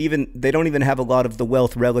wealth, but they don't even have a lot of the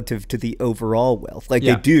wealth relative to the overall wealth. Like,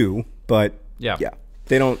 they do, but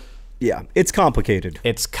they don't. Yeah, it's complicated.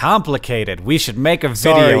 It's complicated. We should make a video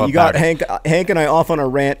Sorry, you got it. Hank and I off on a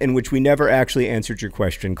rant in which we never actually answered your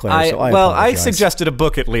question, Claire. I suggested a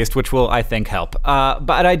book at least, which will, I think, help.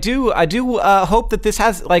 But I do hope that this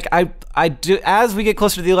has, like, I do. As we get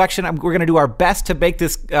closer to the election, we're going to do our best to make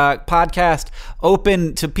this podcast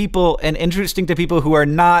open to people and interesting to people who are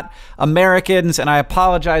not Americans. And I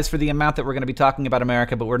apologize for the amount that we're going to be talking about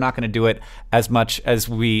America, but we're not going to do it as much as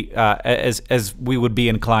we would be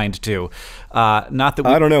inclined to. Not that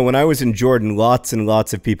I don't know. When I was in Jordan, lots and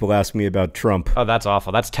lots of people asked me about Trump. Oh, that's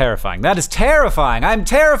awful. That's terrifying. That is terrifying. I'm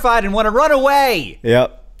terrified and want to run away.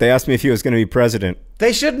 Yep. They asked me if he was going to be president.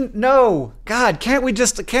 They shouldn't know. God, can't we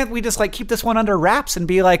just like keep this one under wraps and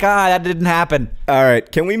be like, that didn't happen? All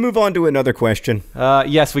right. Can we move on to another question?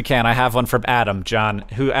 Yes, we can. I have one from Adam, John,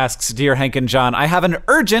 who asks, Dear Hank and John, I have an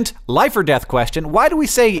urgent life or death question. Why do we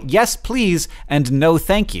say yes, please, and no,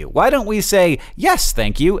 thank you? Why don't we say yes,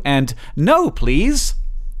 thank you, and no, please?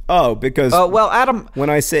 Oh, because well, Adam, when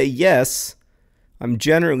I say yes, I'm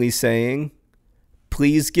generally saying,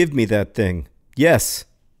 please give me that thing. Yes.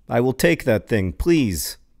 I will take that thing,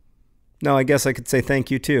 please. No, I guess I could say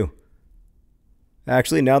thank you, too.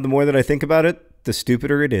 Actually, now the more that I think about it, the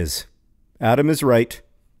stupider it is. Adam is right.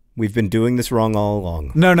 We've been doing this wrong all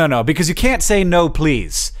along. No, because you can't say no,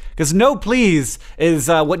 please. Because no, please is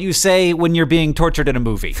what you say when you're being tortured in a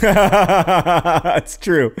movie. That's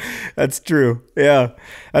true. Yeah.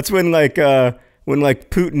 That's when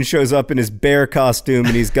Putin shows up in his bear costume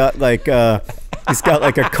and he's got like a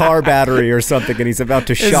car battery or something, and he's about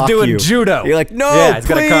to shock you. He's doing judo. You're like, no, yeah, he's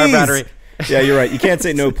got a car battery. Yeah, you're right. You can't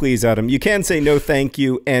say no, please, Adam. You can say no, thank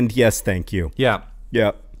you, and yes, thank you. Yeah.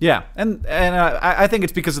 And I think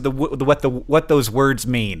it's because of what those words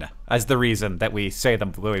mean as the reason that we say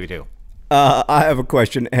them the way we do. I have a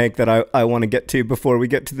question, Hank, that I want to get to before we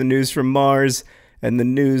get to the news from Mars and the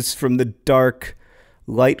news from the dark,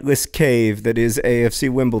 lightless cave that is AFC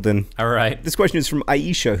Wimbledon. All right. This question is from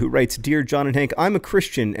Aisha, who writes, Dear John and Hank, I'm a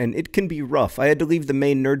Christian, and it can be rough. I had to leave the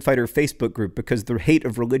main Nerdfighter Facebook group because the hate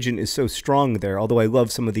of religion is so strong there, although I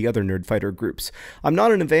love some of the other Nerdfighter groups. I am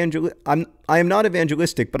not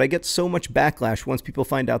evangelistic, but I get so much backlash once people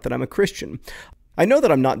find out that I'm a Christian. I know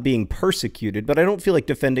that I'm not being persecuted, but I don't feel like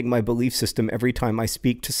defending my belief system every time I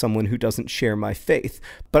speak to someone who doesn't share my faith.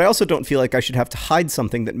 But I also don't feel like I should have to hide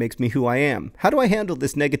something that makes me who I am. How do I handle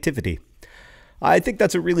this negativity? I think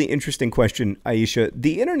that's a really interesting question, Aisha.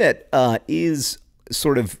 The internet is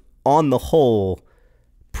sort of, on the whole,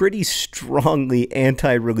 pretty strongly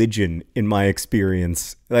anti-religion in my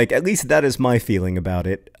experience. Like, at least that is my feeling about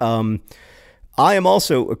it. I am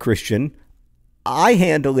also a Christian. I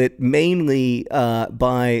handle it mainly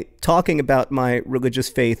by talking about my religious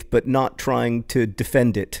faith, but not trying to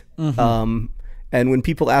defend it. Mm-hmm. And when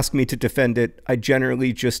people ask me to defend it, I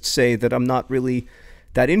generally just say that I'm not really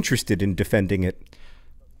that interested in defending it.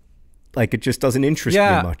 Like, it just doesn't interest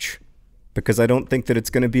me much, because I don't think that it's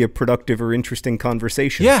going to be a productive or interesting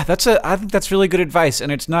conversation. Yeah, I think that's really good advice.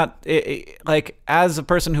 And it's not, like, as a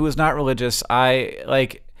person who is not religious, it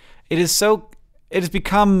has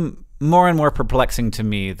become more and more perplexing to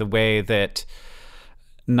me the way that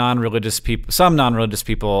some non-religious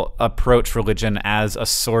people approach religion as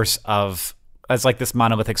like this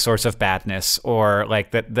monolithic source of badness, or like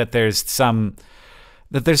that there's some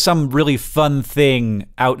really fun thing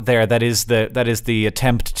out there that is the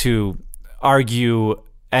attempt to argue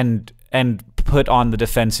and put on the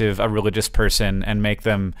defensive a religious person and make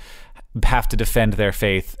them have to defend their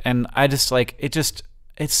faith. And I just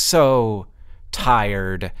it's so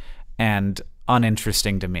tired and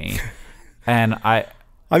uninteresting to me. And I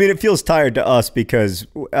mean, it feels tired to us because,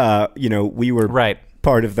 we were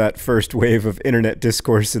part of that first wave of internet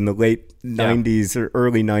discourse in the late 90s or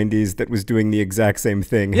early 90s that was doing the exact same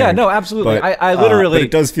thing. Yeah, no, absolutely. But, I literally... but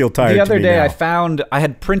it does feel tired The other to me day now. I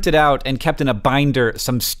had printed out and kept in a binder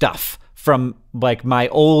some stuff from like my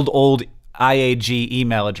old IAG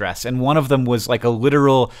email address. And one of them was like a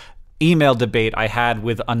literal email debate I had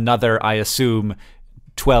with another, I assume,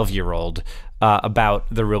 12-year-old about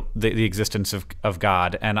the existence of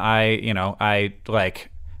God. And I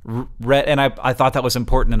read, and I thought that was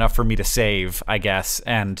important enough for me to save, I guess.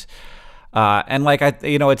 And like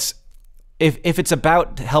it's if it's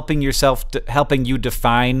about helping you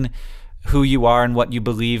define who you are and what you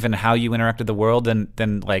believe and how you interact with the world,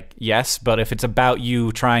 then like yes. But if it's about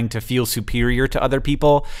you trying to feel superior to other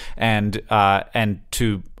people and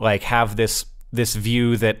to like have this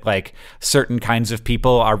view that like certain kinds of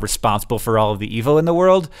people are responsible for all of the evil in the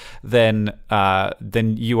world, then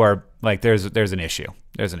you are like there's an issue.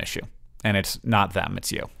 There's an issue, and it's not them,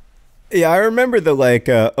 it's you. Yeah, I remember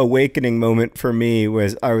the awakening moment for me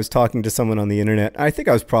was I was talking to someone on the internet. I think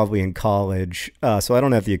I was probably in college, so I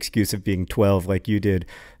don't have the excuse of being 12 like you did.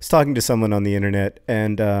 I was talking to someone on the internet,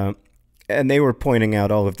 and they were pointing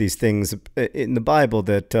out all of these things in the Bible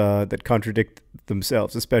that contradict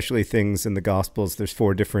themselves, especially things in the Gospels. There's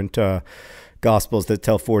 4 different Gospels that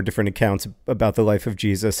tell 4 different accounts about the life of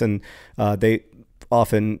Jesus, and they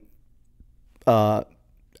often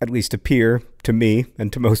at least appear to me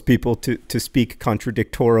and to most people to speak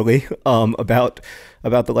contradictorily about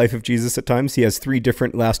the life of Jesus at times. He has 3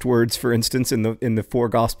 different last words, for instance, in the 4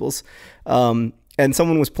 Gospels. And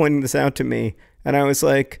someone was pointing this out to me, and I was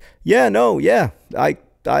like, I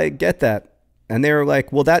get that. And they were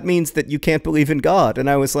like, well, that means that you can't believe in God. And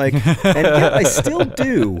I was like, and yet I still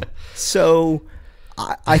do. So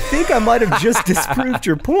I think I might have just disproved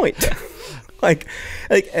your point.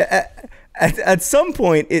 At some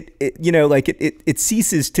point, it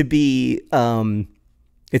ceases to be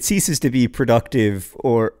productive,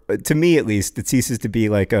 or to me at least, it ceases to be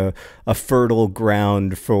like a fertile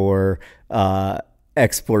ground for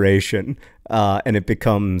exploration, and it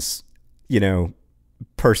becomes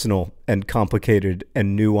personal and complicated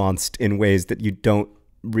and nuanced in ways that you don't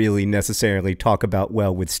really necessarily talk about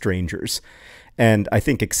well with strangers. And I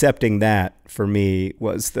think accepting that for me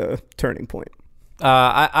was the turning point.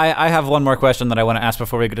 I have one more question that I want to ask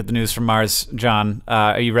before we get to the news from Mars, John.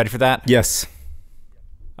 Are you ready for that? Yes.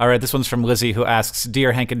 All right, this one's from Lizzie, who asks,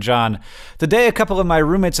 Dear Hank and John, today a couple of my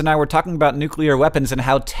roommates and I were talking about nuclear weapons and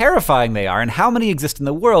how terrifying they are and how many exist in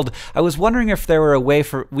the world. I was wondering if there were a way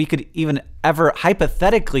we could even ever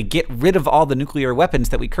hypothetically get rid of all the nuclear weapons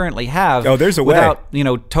that we currently have. Oh, there's a way. Without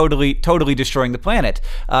totally destroying the planet,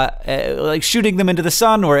 like shooting them into the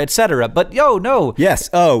sun or etc. But no. Yes.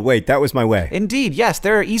 Oh, wait, that was my way. Indeed, yes.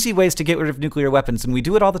 There are easy ways to get rid of nuclear weapons, and we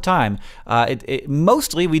do it all the time.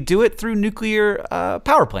 Mostly, we do it through nuclear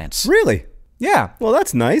power plants. Really? Yeah. Well,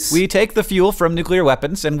 that's nice. We take the fuel from nuclear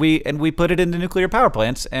weapons and we put it into nuclear power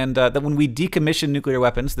plants. And that when we decommission nuclear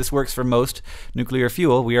weapons, this works for most nuclear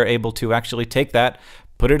fuel. We are able to actually take that,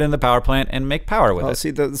 put it in the power plant, and make power with it.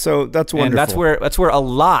 See, so that's wonderful. And that's where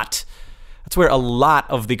a lot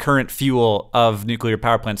of the current fuel of nuclear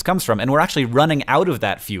power plants comes from. And we're actually running out of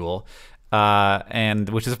that fuel, and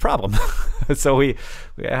which is a problem. So we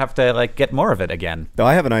have to get more of it again.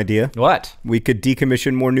 I have an idea. What? We could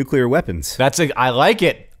decommission more nuclear weapons. I like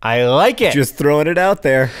it. Just throwing it out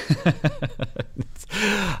there.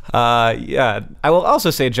 Yeah. I will also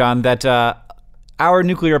say, John, that our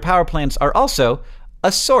nuclear power plants are also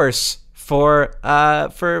a source for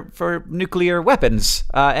nuclear weapons.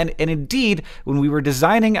 And indeed, when we were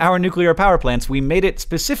designing our nuclear power plants, we made it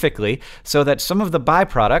specifically so that some of the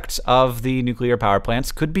byproducts of the nuclear power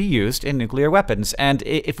plants could be used in nuclear weapons. And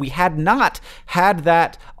if we had not had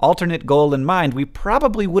that alternate goal in mind, we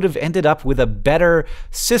probably would have ended up with a better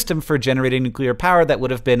system for generating nuclear power that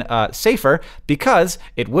would have been safer, because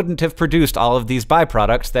it wouldn't have produced all of these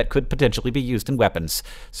byproducts that could potentially be used in weapons.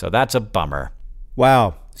 So that's a bummer.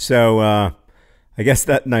 Wow. So I guess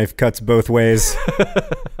that knife cuts both ways.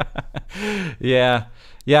 Yeah,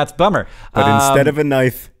 it's a bummer. But instead of a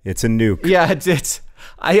knife, it's a nuke. Yeah,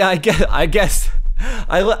 I guess.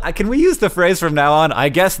 Can we use the phrase from now on? I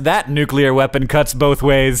guess that nuclear weapon cuts both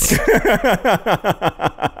ways.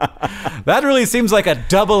 That really seems like a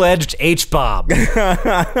double-edged H-bomb.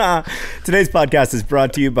 Today's podcast is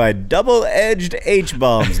brought to you by double-edged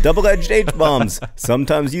H-bombs. Double-edged H-bombs,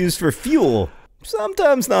 sometimes used for fuel,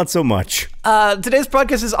 sometimes not so much. Today's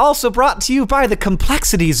podcast is also brought to you by the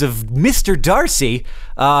complexities of Mr. Darcy.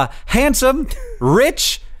 Handsome,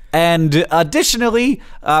 rich, And additionally,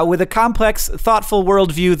 with a complex, thoughtful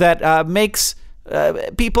worldview that makes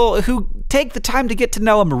people who take the time to get to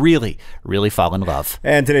know him really, really fall in love.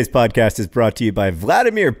 And today's podcast is brought to you by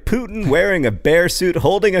Vladimir Putin wearing a bear suit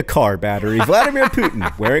holding a car battery. Vladimir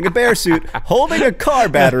Putin wearing a bear suit holding a car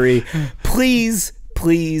battery. Please,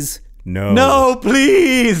 no. No,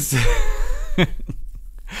 please.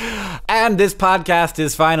 And this podcast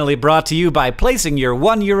is finally brought to you by placing your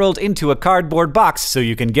 1-year-old into a cardboard box so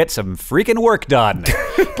you can get some freaking work done.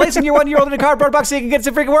 Placing your 1-year-old in a cardboard box so you can get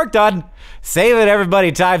some freaking work done. Save it,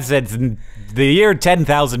 everybody. Time since the year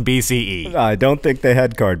 10,000 BCE. I don't think they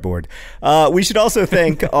had cardboard. We should also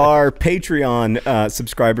thank our Patreon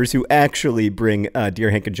subscribers who actually bring Dear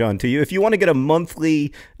Hank and John to you. If you want to get a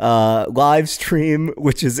monthly live stream,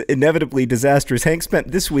 which is inevitably disastrous, Hank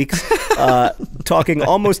spent this week talking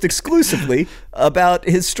almost exclusively about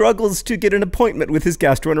his struggles to get an appointment with his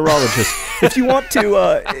gastroenterologist. If you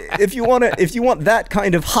want that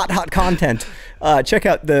kind of hot content, check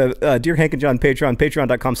out the Dear Hank and John Patreon,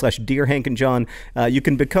 patreon.com/Dear Hank and John. You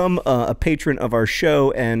can become a patron of our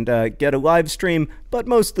show and get a live stream, but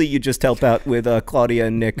mostly you just help out with Claudia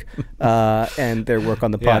and Nick and their work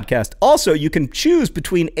on the podcast. Also, you can choose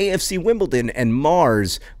between AFC Wimbledon and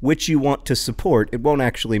Mars, which you want to support. It won't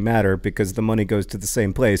actually matter because the money goes to the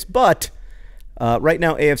same place, but right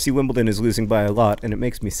now, AFC Wimbledon is losing by a lot, and it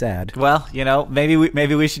makes me sad. Well, maybe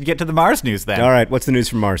we should get to the Mars news then. All right, what's the news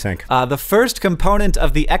from Mars, Hank? The first component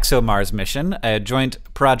of the ExoMars mission, a joint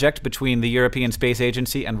project between the European Space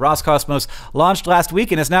Agency and Roscosmos, launched last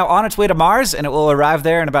week and is now on its way to Mars, and it will arrive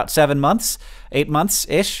there in about 7 months, 8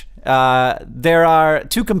 months-ish. There are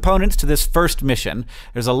two components to this first mission.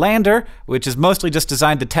 There's a lander, which is mostly just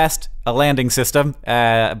designed to test a landing system,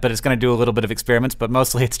 but it's going to do a little bit of experiments, but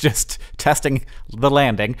mostly it's just testing the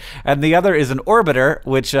landing. And the other is an orbiter,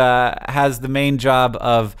 which has the main job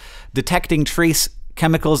of detecting trace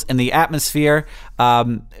chemicals in the atmosphere,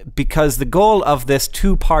 because the goal of this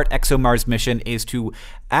two-part ExoMars mission is to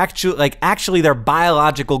actually their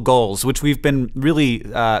biological goals, which we've been really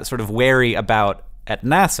sort of wary about at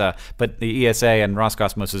NASA, but the ESA and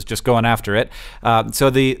Roscosmos is just going after it. So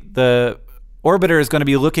the orbiter is going to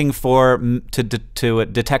be looking to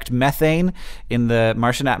detect methane in the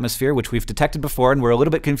Martian atmosphere, which we've detected before, and we're a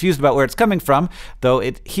little bit confused about where it's coming from, though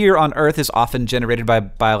it here on Earth is often generated by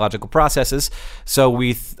biological processes. So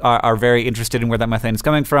we are very interested in where that methane is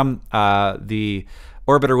coming from. The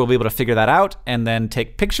orbiter will be able to figure that out and then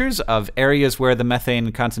take pictures of areas where the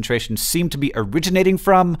methane concentrations seem to be originating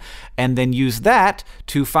from, and then use that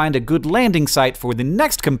to find a good landing site for the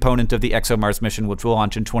next component of the ExoMars mission, which will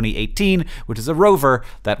launch in 2018, which is a rover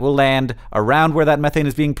that will land around where that methane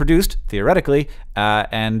is being produced, theoretically,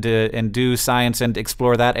 and do science and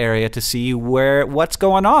explore that area to see what's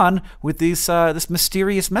going on with this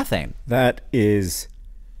mysterious methane. That is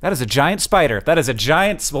a giant spider.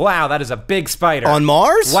 Wow, that is a big spider. On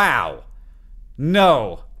Mars? Wow.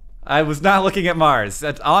 No. I was not looking at Mars.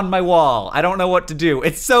 That's on my wall. I don't know what to do.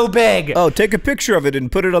 It's so big. Oh, take a picture of it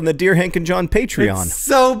and put it on the Dear Hank and John Patreon. It's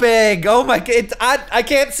so big. Oh my God. I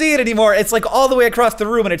can't see it anymore. It's like all the way across the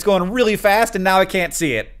room and it's going really fast and now I can't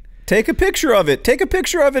see it. Take a picture of it. Take a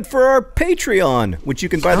picture of it for our Patreon, which you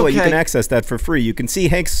can, by the way, you can access that for free. You can see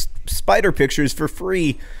Hank's spider pictures for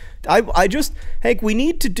free. Hank, we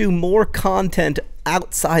need to do more content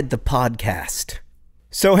outside the podcast.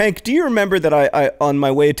 So, Hank, do you remember that I on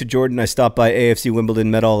my way to Jordan, I stopped by AFC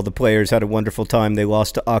Wimbledon, met all of the players, had a wonderful time. They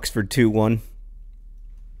lost to Oxford 2-1.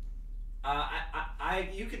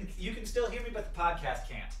 You can still hear me, but the podcast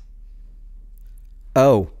can't.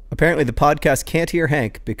 Oh, apparently the podcast can't hear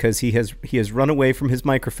Hank because he has run away from his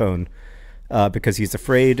microphone because he's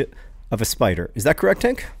afraid of a spider. Is that correct,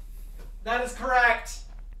 Hank? That is correct.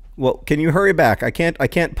 Well, can you hurry back? I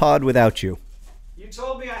can't pod without you. You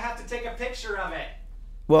told me I have to take a picture of it.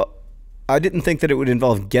 Well, I didn't think that it would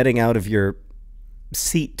involve getting out of your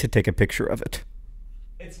seat to take a picture of it.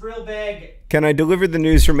 It's real big. Can I deliver the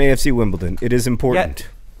news from AFC Wimbledon? It is important.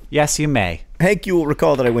 Yes, you may. Hank, you will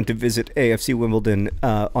recall that I went to visit AFC Wimbledon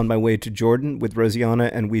on my way to Jordan with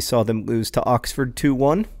Rosianna, and we saw them lose to Oxford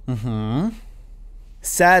 2-1. Mm-hmm.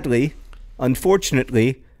 Sadly,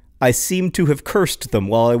 unfortunately, I seem to have cursed them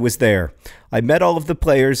while I was there. I met all of the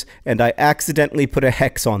players, and I accidentally put a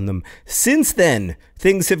hex on them. Since then,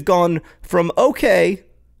 things have gone from okay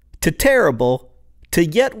to terrible to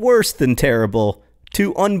yet worse than terrible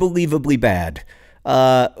to unbelievably bad.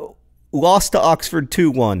 Lost to Oxford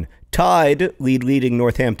 2-1. Tied, leading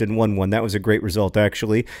Northampton 1-1. That was a great result,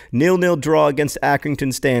 actually. 0-0 draw against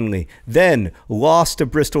Accrington Stanley. Then lost to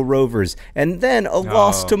Bristol Rovers. And then a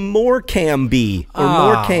loss to Morecambe, or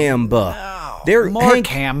Morecambe. They're Hank,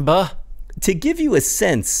 Morecamba. to give you a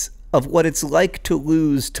sense of what it's like to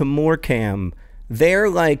lose to Morecambe, their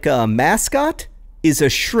mascot is a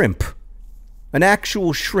shrimp, an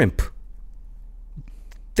actual shrimp.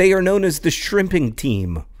 They are known as the shrimping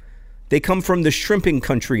team. They come from the shrimping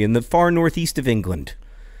country in the far northeast of England,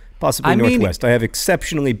 possibly northwest. I have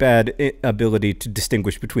exceptionally bad ability to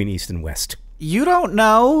distinguish between east and west. You don't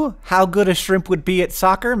know how good a shrimp would be at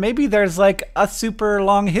soccer? Maybe there's like a super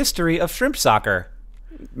long history of shrimp soccer.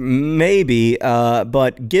 Maybe,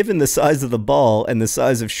 but given the size of the ball and the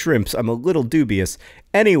size of shrimps, I'm a little dubious.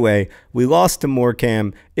 Anyway, we lost to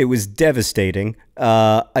Morecambe. It was devastating.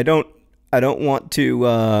 I don't want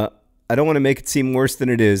to make it seem worse than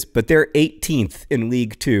it is, but they're 18th in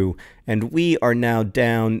League Two, and we are now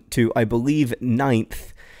down to, I believe,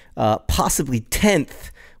 9th, possibly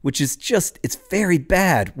 10th, which is just, it's very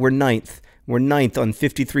bad. We're 9th. We're 9th on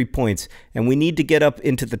 53 points, and we need to get up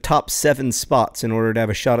into the top 7 spots in order to have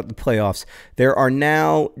a shot at the playoffs. There are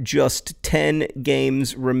now just 10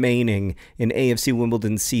 games remaining in AFC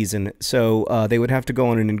Wimbledon's season, so they would have to go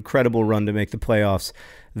on an incredible run to make the playoffs.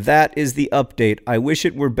 That is the update. I wish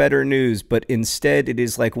it were better news, but instead it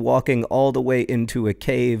is like walking all the way into a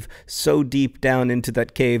cave, so deep down into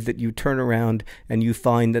that cave that you turn around and you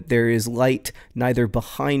find that there is light neither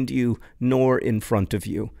behind you nor in front of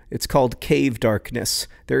you. It's called cave darkness.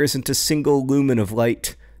 There isn't a single lumen of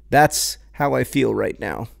light. That's how I feel right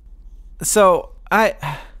now. So,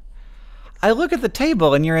 I look at the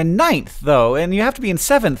table, and you're in 9th, though, and you have to be in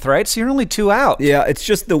 7th, right? So you're only 2 out. Yeah, it's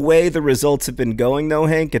just the way the results have been going, though,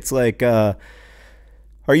 Hank. It's like, are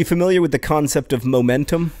you familiar with the concept of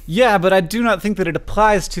momentum? Yeah, but I do not think that it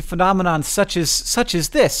applies to phenomenon such as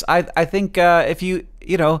this. I think if you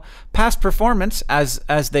past performance,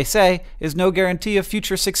 as they say, is no guarantee of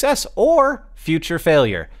future success or future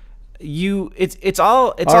failure. It's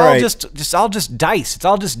all just dice. It's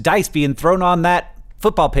all just dice being thrown on that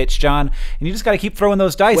football pitch, John, and you just got to keep throwing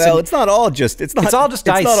those dice. Well, it's all all just dice. It's all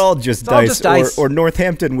just dice. Or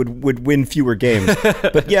Northampton would win fewer games.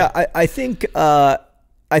 But yeah, I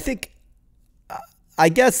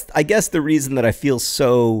guess the reason that I feel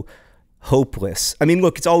so hopeless. I mean,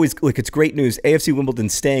 look, it's great news. AFC Wimbledon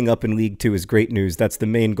staying up in League Two is great news. That's the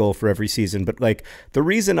main goal for every season. But the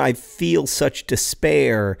reason I feel such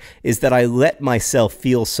despair is that I let myself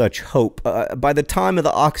feel such hope. By the time of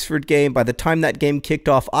the Oxford game, by the time that game kicked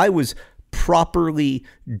off, I was properly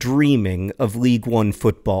dreaming of League One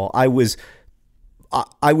football. I was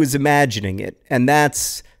imagining it, and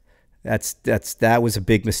that was a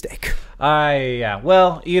big mistake.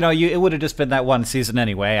 Well, it would have just been that one season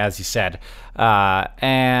anyway, as you said.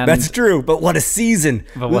 And that's true, but what a season.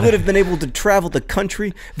 We would have been able to travel the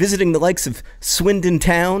country, visiting the likes of Swindon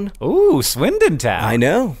Town. Ooh, Swindon Town. I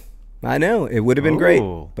know. It would have been great,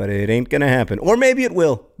 but it ain't going to happen. Or maybe it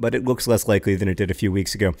will, but it looks less likely than it did a few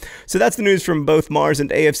weeks ago. So that's the news from both Mars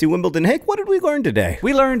and AFC Wimbledon. Hank, what did we learn today?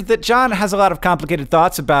 We learned that John has a lot of complicated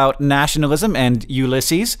thoughts about nationalism and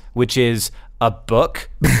Ulysses, which is a book.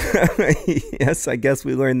 Yes, I guess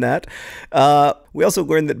we learned that. We also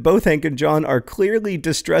learned that both Hank and John are clearly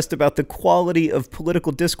distressed about the quality of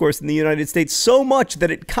political discourse in the United States so much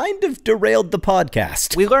that it kind of derailed the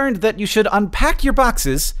podcast. We learned that you should unpack your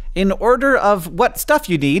boxes in order of what stuff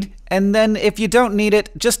you need, and then if you don't need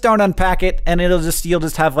it, just don't unpack it, and you'll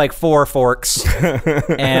just have like 4 forks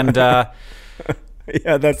and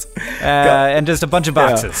yeah, that's and just a bunch of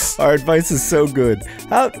boxes. Yeah, our advice is so good.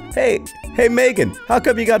 Hey, Megan, how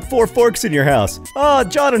come you got 4 forks in your house? Oh,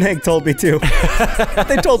 John and Hank told me to.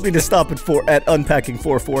 They told me to stop at unpacking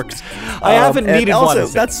 4 forks. I haven't needed also,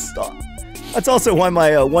 one. That's also why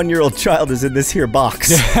my 1-year-old child is in this here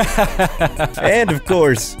box. And of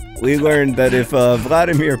course, we learned that if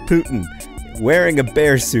Vladimir Putin, wearing a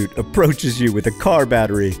bear suit, approaches you with a car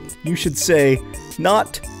battery, you should say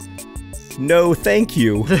not no thank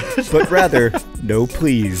you, but rather no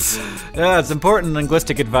please. Yeah, it's important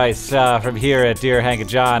linguistic advice from here at Dear Hank and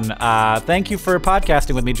John. Thank you for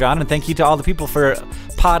podcasting with me, John, and thank you to all the people for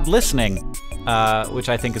pod listening, which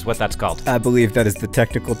I think is what that's called. I believe that is the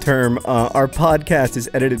technical term. Our podcast is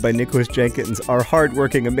edited by Nicholas Jenkins. Our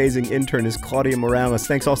hardworking, amazing intern is Claudia Morales.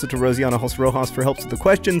 Thanks also to Rosiana Hos-Rojas for helps with the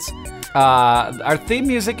questions. Our theme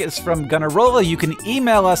music is from Gunnarolla. You can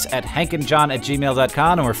email us at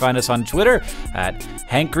hankandjohn@gmail.com or find us on Twitter at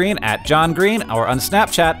hankgreen, at johngreen, or on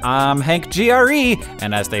Snapchat, I'm hankgre.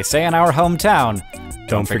 And as they say in our hometown,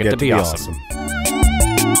 don't forget to be awesome.